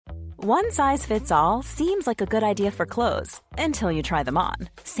One size fits all seems like a good idea for clothes until you try them on.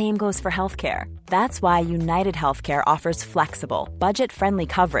 Same goes for healthcare. That's why United Healthcare offers flexible, budget-friendly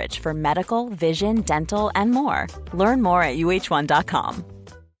coverage for medical, vision, dental, and more. Learn more at uh1.com.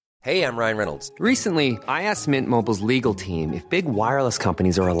 Hey, I'm Ryan Reynolds. Recently, I asked Mint Mobile's legal team if big wireless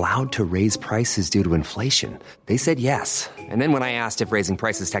companies are allowed to raise prices due to inflation. They said yes. And then when I asked if raising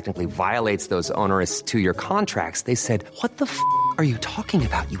prices technically violates those onerous two-year contracts, they said, "What the are you talking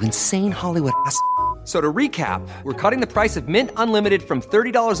about, you insane Hollywood ass?" So to recap, we're cutting the price of Mint Unlimited from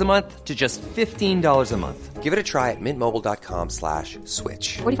 $30 a month to just $15 a month. Give it a try at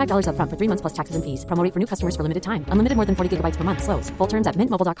mintmobile.com/switch. $45 up front for 3 months plus taxes and fees. Promo rate for new customers for limited time. Unlimited more than 40 gigabytes per month. Slows full terms at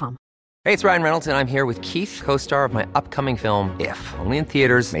mintmobile.com. Hey, it's Ryan Reynolds, and I'm here with Keith, co-star of my upcoming film, If, only in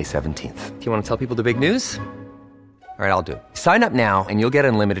theaters May 17th. Do you want to tell people the big news? All right, I'll do it. Sign up now and you'll get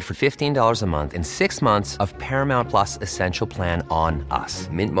unlimited for $15 a month and 6 months of Paramount Plus Essential Plan on us.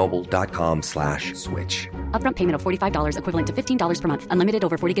 mintmobile.com/switch. Upfront payment of $45 equivalent to $15 per month. Unlimited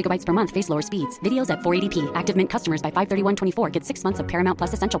over 40 gigabytes per month. Face lower speeds. Videos at 480p. Active Mint customers by 531.24 get 6 months of Paramount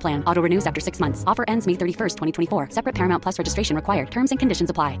Plus Essential Plan. Auto renews after 6 months. Offer ends May 31st, 2024. Separate Paramount Plus registration required. Terms and conditions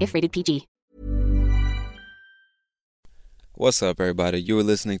apply if rated PG. What's up, everybody? You are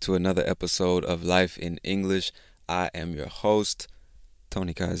listening to another episode of Life in English. I am your host,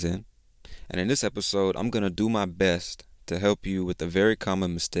 Tony Kaizen. And in this episode, I'm going to do my best to help you with a very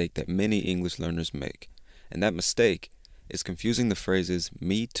common mistake that many English learners make. And that mistake is confusing the phrases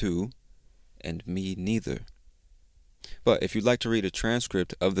me too and me neither. But if you'd like to read a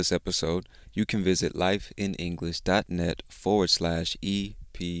transcript of this episode, you can visit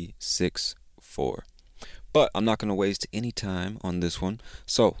lifeinenglish.net/EP64. But I'm not going to waste any time on this one,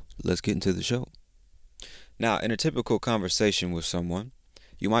 so let's get into the show. Now, in a typical conversation with someone,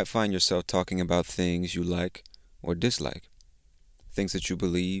 you might find yourself talking about things you like or dislike, things that you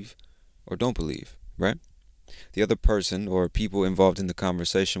believe or don't believe, right? The other person or people involved in the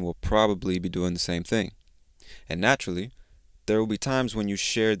conversation will probably be doing the same thing. And naturally, there will be times when you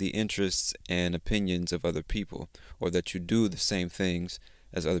share the interests and opinions of other people, or that you do the same things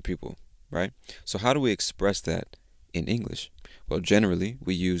as other people, right? So how do we express that in English? Well, generally,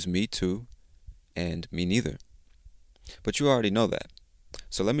 we use me too and me neither. But you already know that.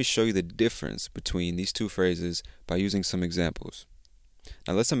 So let me show you the difference between these two phrases by using some examples.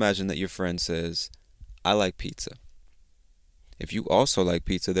 Now let's imagine that your friend says, "I like pizza." If you also like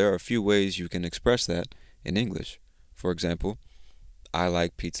pizza, there are a few ways you can express that in English. For example, "I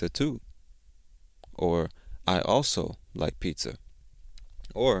like pizza too." Or, "I also like pizza."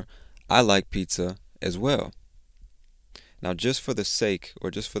 Or, "I like pizza as well." Now, just for the sake or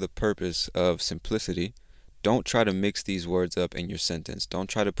just for the purpose of simplicity, don't try to mix these words up in your sentence. Don't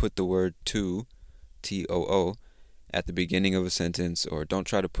try to put the word to, T-O-O, at the beginning of a sentence, or don't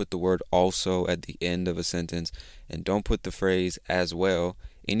try to put the word also at the end of a sentence, and don't put the phrase as well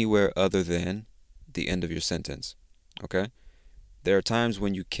anywhere other than the end of your sentence, okay? There are times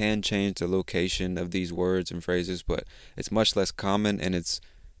when you can change the location of these words and phrases, but it's much less common, and it's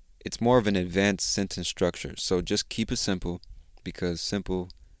more of an advanced sentence structure. So just keep it simple, because simple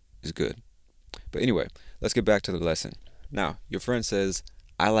is good. But anyway, let's get back to the lesson. Now, your friend says,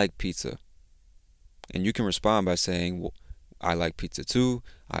 "I like pizza." And you can respond by saying, "Well, I like pizza too,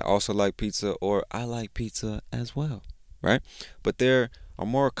 I also like pizza," or "I like pizza as well," right? But there are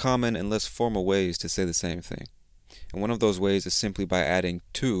more common and less formal ways to say the same thing. And one of those ways is simply by adding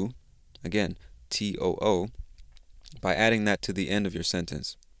to, again, T-O-O, by adding that to the end of your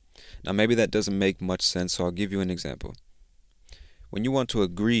sentence. Now, maybe that doesn't make much sense, so I'll give you an example. When you want to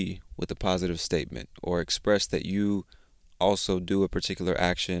agree with a positive statement or express that you also do a particular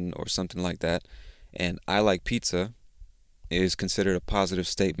action or something like that, and "I like pizza" is considered a positive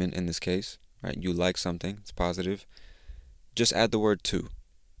statement in this case, right? You like something, it's positive. Just add the word to.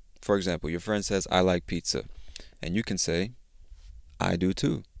 For example, your friend says, "I like pizza," and you can say, "I do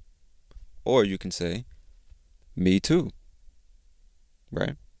too." Or you can say, "Me too,"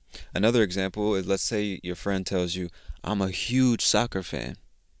 right? Another example is, let's say your friend tells you, "I'm a huge soccer fan,"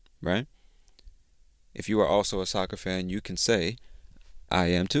 right? If you are also a soccer fan, you can say, "I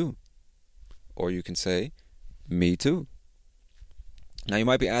am too." Or you can say, "Me too." Now you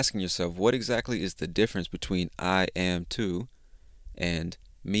might be asking yourself, what exactly is the difference between "I am too" and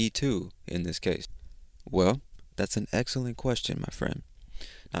 "me too" in this case? Well, that's an excellent question, my friend.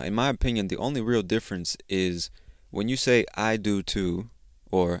 Now, in my opinion, the only real difference is when you say "I do too"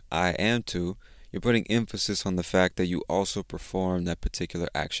 or "I am too," you're putting emphasis on the fact that you also perform that particular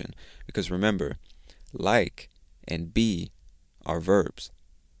action. Because remember, like and be are verbs.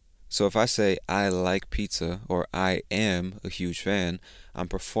 So if I say I like pizza or I am a huge fan, I'm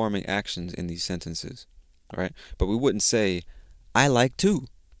performing actions in these sentences, right? But we wouldn't say I like too,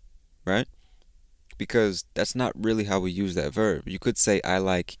 right? Because that's not really how we use that verb. You could say I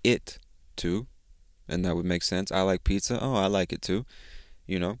like it too, and that would make sense. I like pizza. Oh, I like it too,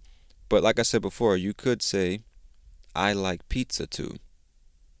 you know. But like I said before, you could say I like pizza too,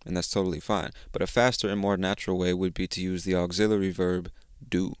 and that's totally fine. But a faster and more natural way would be to use the auxiliary verb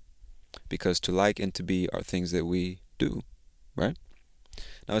do, because to like and to be are things that we do, right?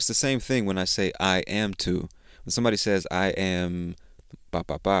 Now it's the same thing when I say I am too. When somebody says I am ba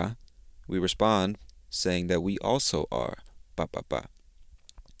ba ba, we respond saying that we also are ba ba ba.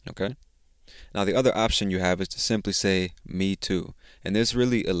 Okay? Now the other option you have is to simply say me too. And this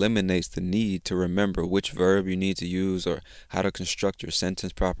really eliminates the need to remember which verb you need to use or how to construct your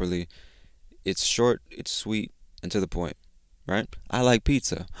sentence properly. It's short, it's sweet, and to the point, right? I like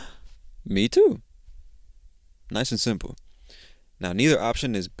pizza. Me too. Nice and simple. Now neither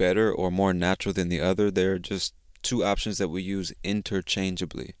option is better or more natural than the other. They're just two options that we use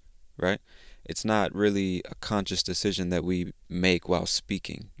interchangeably, right? It's not really a conscious decision that we make while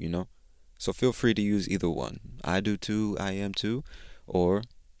speaking, you know? So feel free to use either one. I do too, I am too, or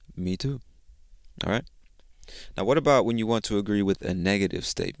me too. All right? Now what about when you want to agree with a negative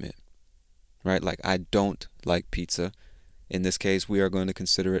statement, right? Like I don't like pizza. In this case, we are going to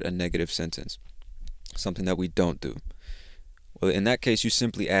consider it a negative sentence, something that we don't do. Well, in that case, you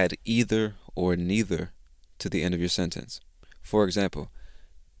simply add either or neither to the end of your sentence. For example,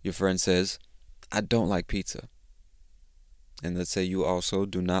 your friend says, I don't like pizza. And let's say you also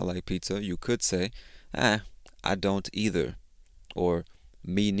do not like pizza. You could say, I don't either, or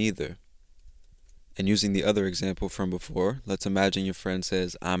me neither. And using the other example from before, let's imagine your friend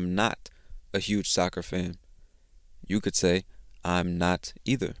says, I'm not a huge soccer fan. You could say, I'm not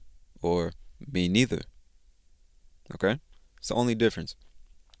either, or me neither. Okay? It's the only difference.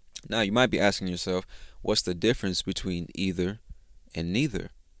 Now, you might be asking yourself, what's the difference between either and neither?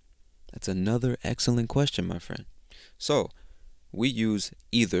 That's another excellent question, my friend. So, we use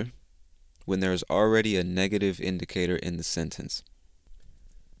either when there's already a negative indicator in the sentence.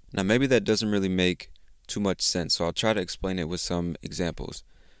 Now, maybe that doesn't really make too much sense, so I'll try to explain it with some examples.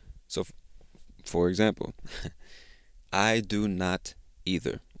 So, for example, I do not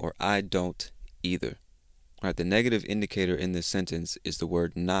either, or I don't either. All right, the negative indicator in this sentence is the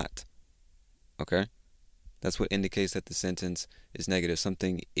word not. Okay? That's what indicates that the sentence is negative.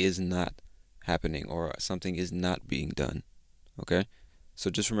 Something is not happening, or something is not being done. Okay? So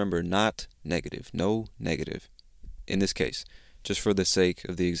just remember, not negative. No negative. In this case, just for the sake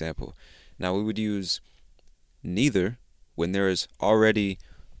of the example. Now we would use neither when there is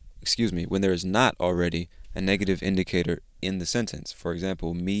not already a negative indicator in the sentence. For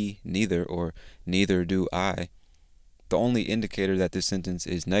example, me neither, or neither do I. The only indicator that this sentence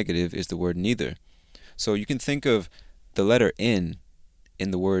is negative is the word neither. So you can think of the letter N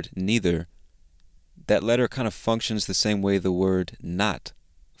in the word neither. That letter kind of functions the same way the word not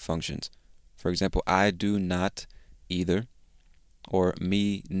functions. For example, I do not either, or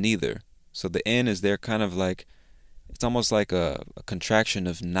me neither. So the N is there kind of like, it's almost like a contraction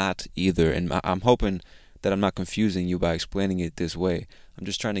of not either. And I'm hoping that I'm not confusing you by explaining it this way. I'm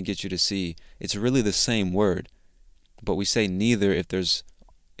just trying to get you to see it's really the same word, but we say neither if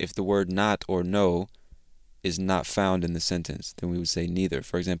the word not or no is not found in the sentence. Then we would say neither.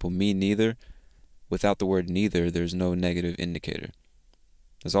 For example, me neither. Without the word neither, there's no negative indicator.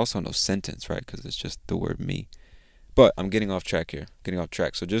 There's also no sentence, right? Because it's just the word me. But I'm getting off track here.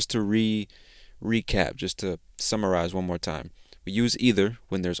 So just to recap, just to summarize one more time. We use either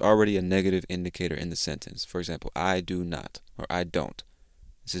when there's already a negative indicator in the sentence. For example, I do not, or I don't.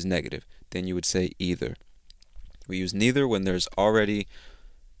 This is negative. Then you would say either. We use neither when there's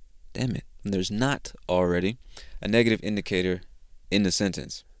not already a negative indicator in the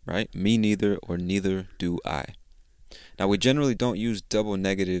sentence, right? Me neither, or neither do I. Now, we generally don't use double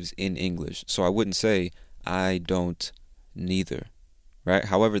negatives in English, so I wouldn't say I don't neither, right?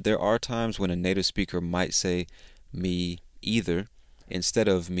 However, there are times when a native speaker might say me either instead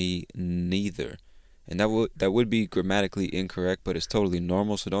of me neither. And that would be grammatically incorrect, but it's totally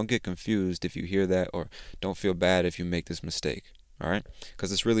normal, so don't get confused if you hear that, or don't feel bad if you make this mistake, all right?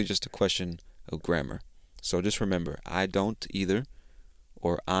 Because it's really just a question of grammar. So just remember, I don't either,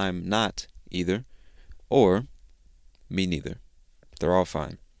 or I'm not either, or me neither. They're all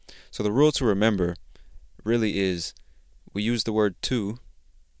fine. So the rule to remember really is we use the word to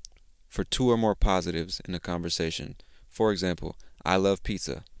for two or more positives in a conversation. For example, I love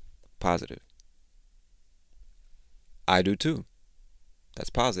pizza. Positive. I do too. That's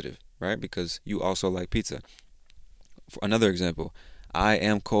positive. right? Because you also like pizza. For another example, I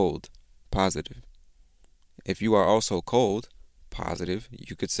am cold, positive. If you are also cold, positive,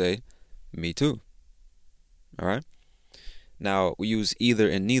 you could say, me too. All right? Now, we use either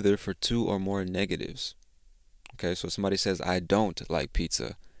and neither for two or more negatives. Okay, so somebody says, I don't like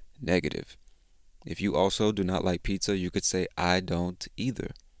pizza, negative. If you also do not like pizza, you could say, I don't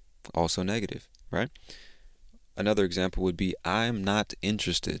either, also negative, right? Another example would be, I'm not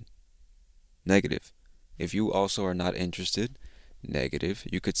interested, negative. If you also are not interested, negative,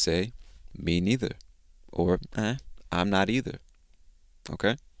 you could say, me neither, or I'm not either,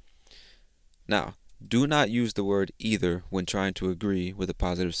 okay? Now, do not use the word either when trying to agree with a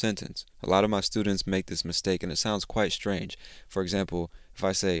positive sentence. A lot of my students make this mistake and it sounds quite strange. For example, if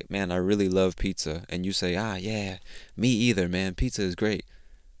I say, man, I really love pizza, and you say, yeah, me either, man, pizza is great.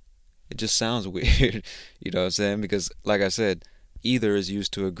 It just sounds weird, you know what I'm saying? Because, like I said, either is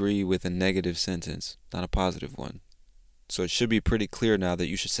used to agree with a negative sentence, not a positive one. So it should be pretty clear now that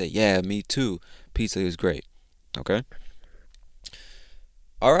you should say, yeah, me too, pizza is great, okay?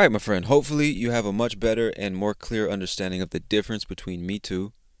 All right, my friend, hopefully you have a much better and more clear understanding of the difference between me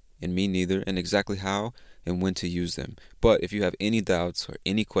too and me neither, and exactly how and when to use them. But if you have any doubts or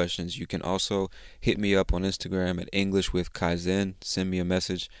any questions, you can also hit me up on Instagram at English with Kaizen, send me a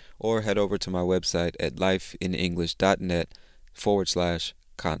message, or head over to my website at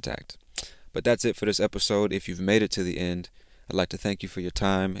lifeinenglish.net/contact. But that's it for this episode. If you've made it to the end, I'd like to thank you for your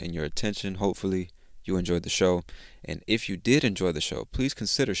time and your attention. Hopefully you enjoyed the show. And if you did enjoy the show, please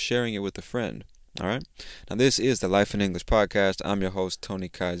consider sharing it with a friend. All right? Now, this is the Life in English podcast. I'm your host, Tony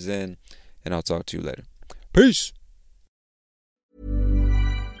Kaizen, and I'll talk to you later. Peace.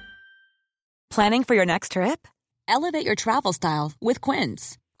 Planning for your next trip? Elevate your travel style with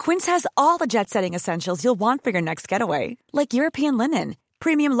Quince. Quince has all the jet-setting essentials you'll want for your next getaway, like European linen,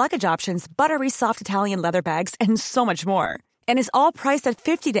 premium luggage options, buttery soft Italian leather bags, and so much more. And is all priced at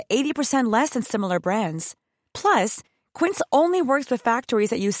 50 to 80% less than similar brands. Plus, Quince only works with factories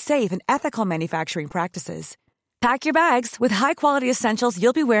that use safe and ethical manufacturing practices. Pack your bags with high-quality essentials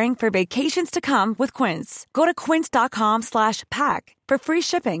you'll be wearing for vacations to come with Quince. Go to quince.com/pack for free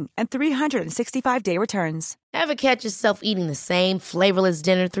shipping and 365-day returns. Ever catch yourself eating the same flavorless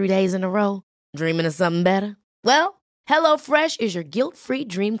dinner 3 days in a row? Dreaming of something better? Well, HelloFresh is your guilt-free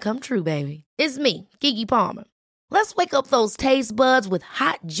dream come true, baby. It's me, Keke Palmer. Let's wake up those taste buds with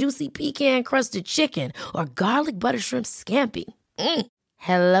hot, juicy pecan-crusted chicken or garlic butter shrimp scampi.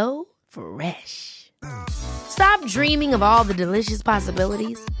 Hello Fresh. Stop dreaming of all the delicious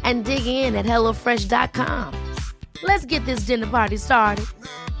possibilities and dig in at HelloFresh.com. Let's get this dinner party started.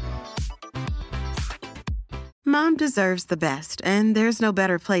 Mom deserves the best, and there's no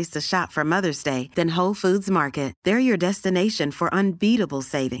better place to shop for Mother's Day than Whole Foods Market. They're your destination for unbeatable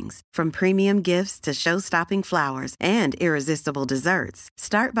savings, from premium gifts to show-stopping flowers and irresistible desserts.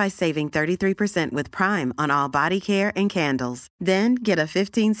 Start by saving 33% with Prime on all body care and candles. Then get a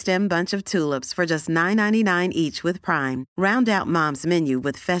 15-stem bunch of tulips for just $9.99 each with Prime. Round out Mom's menu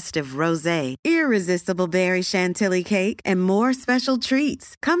with festive rosé, irresistible berry chantilly cake, and more special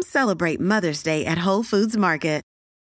treats. Come celebrate Mother's Day at Whole Foods Market.